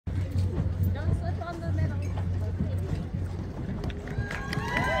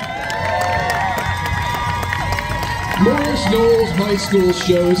First Knolls High School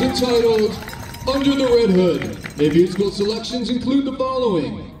show is entitled Under the Red Hood. Their musical selections include the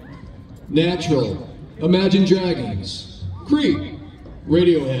following: Natural, Imagine Dragons, Creep,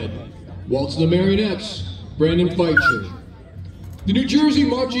 Radiohead, Waltz and the Marionettes, Brandon Feitcher. The New Jersey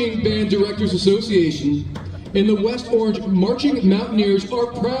Marching Band Directors Association and the West Orange Marching Mountaineers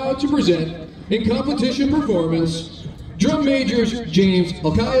are proud to present in competition performance drum majors James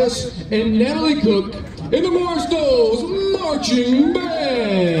Alcaias and Natalie Cook in the Morris Knolls Marching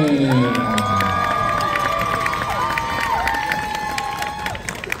Band.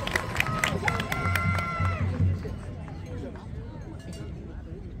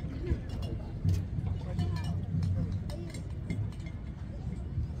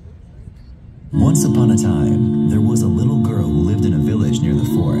 Once upon a time, there was a little girl who lived in a village near the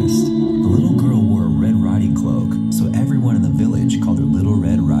forest. The little girl wore a Red Riding Cloak, so everyone in the village called her Little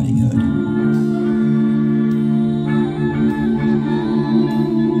Red Riding Hood.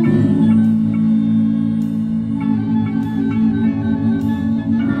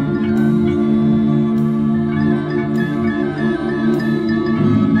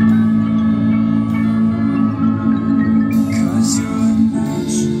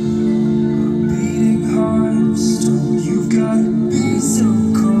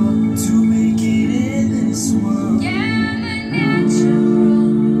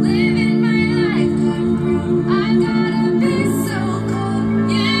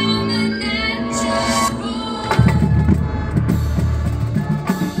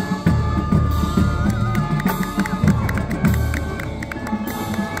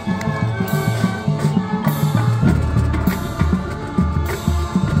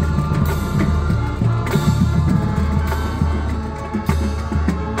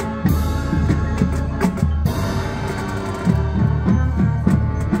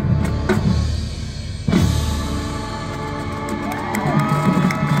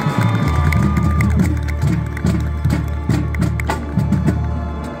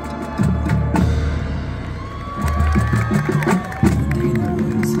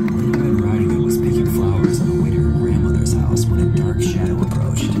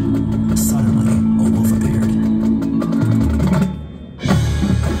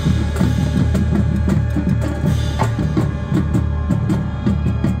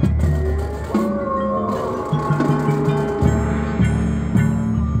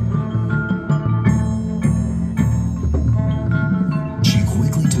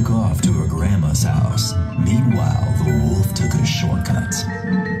 House. Meanwhile, the wolf took a shortcut.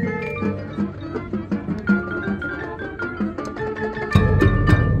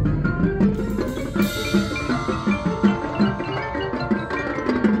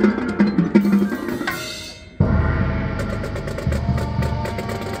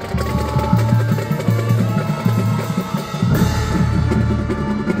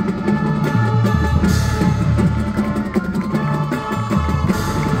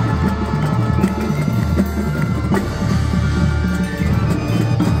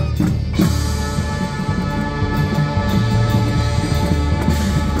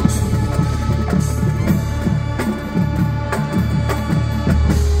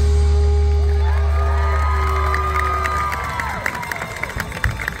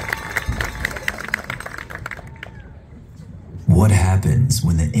 What happens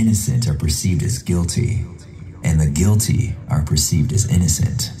when the innocent are perceived as guilty, and the guilty are perceived as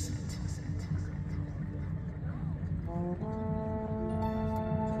innocent?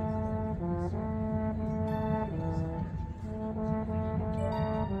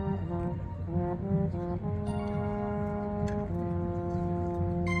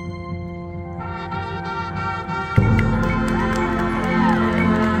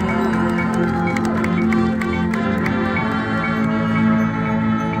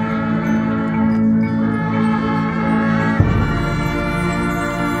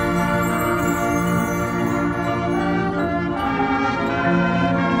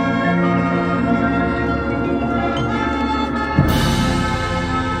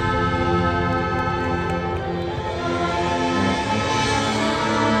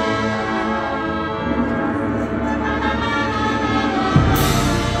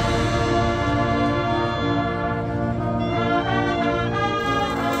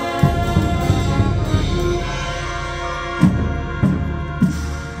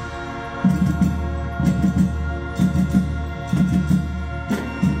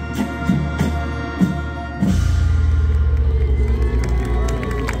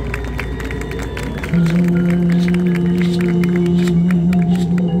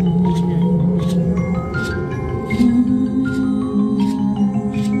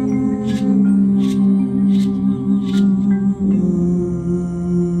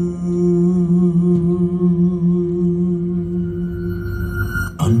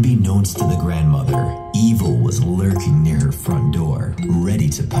 Unbeknownst to the grandmother, evil was lurking near her front door, ready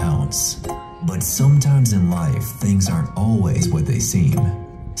to pounce. But sometimes in life, things aren't always what they seem.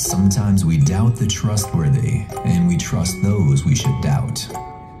 Sometimes we doubt the trustworthy, and we trust those we should doubt.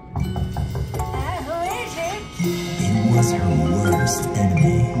 Who is it? It was her worst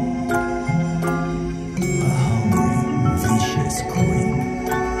enemy. A hungry, vicious creep.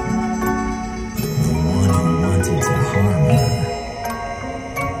 The one who wanted to harm her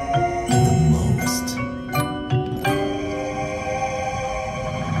the most.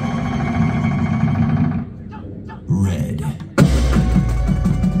 Red.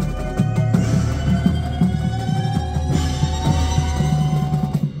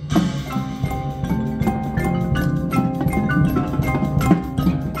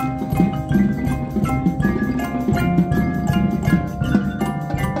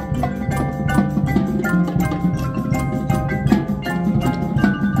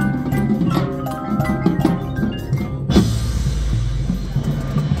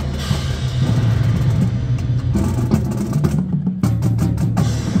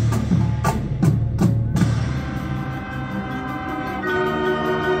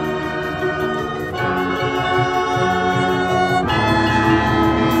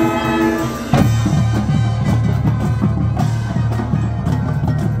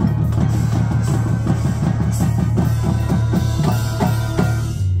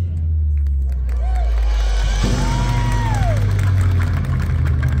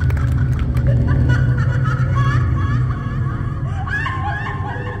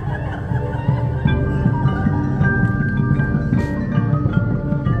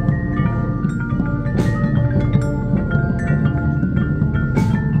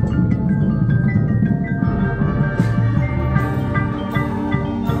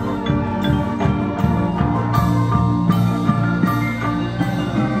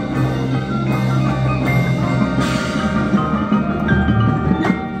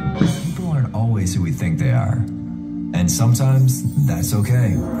 Who we think they are. And sometimes that's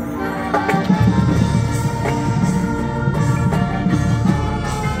okay.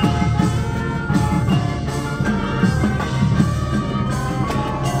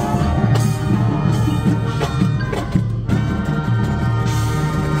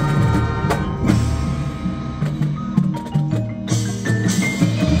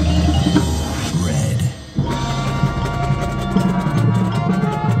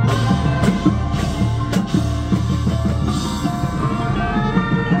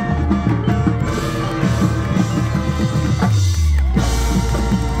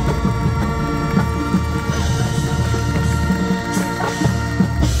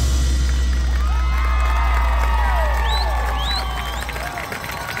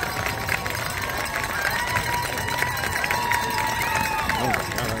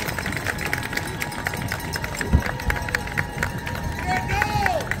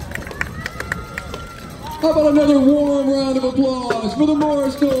 How about another warm round of applause for the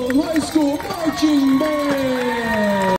Knolls High School Marching Band?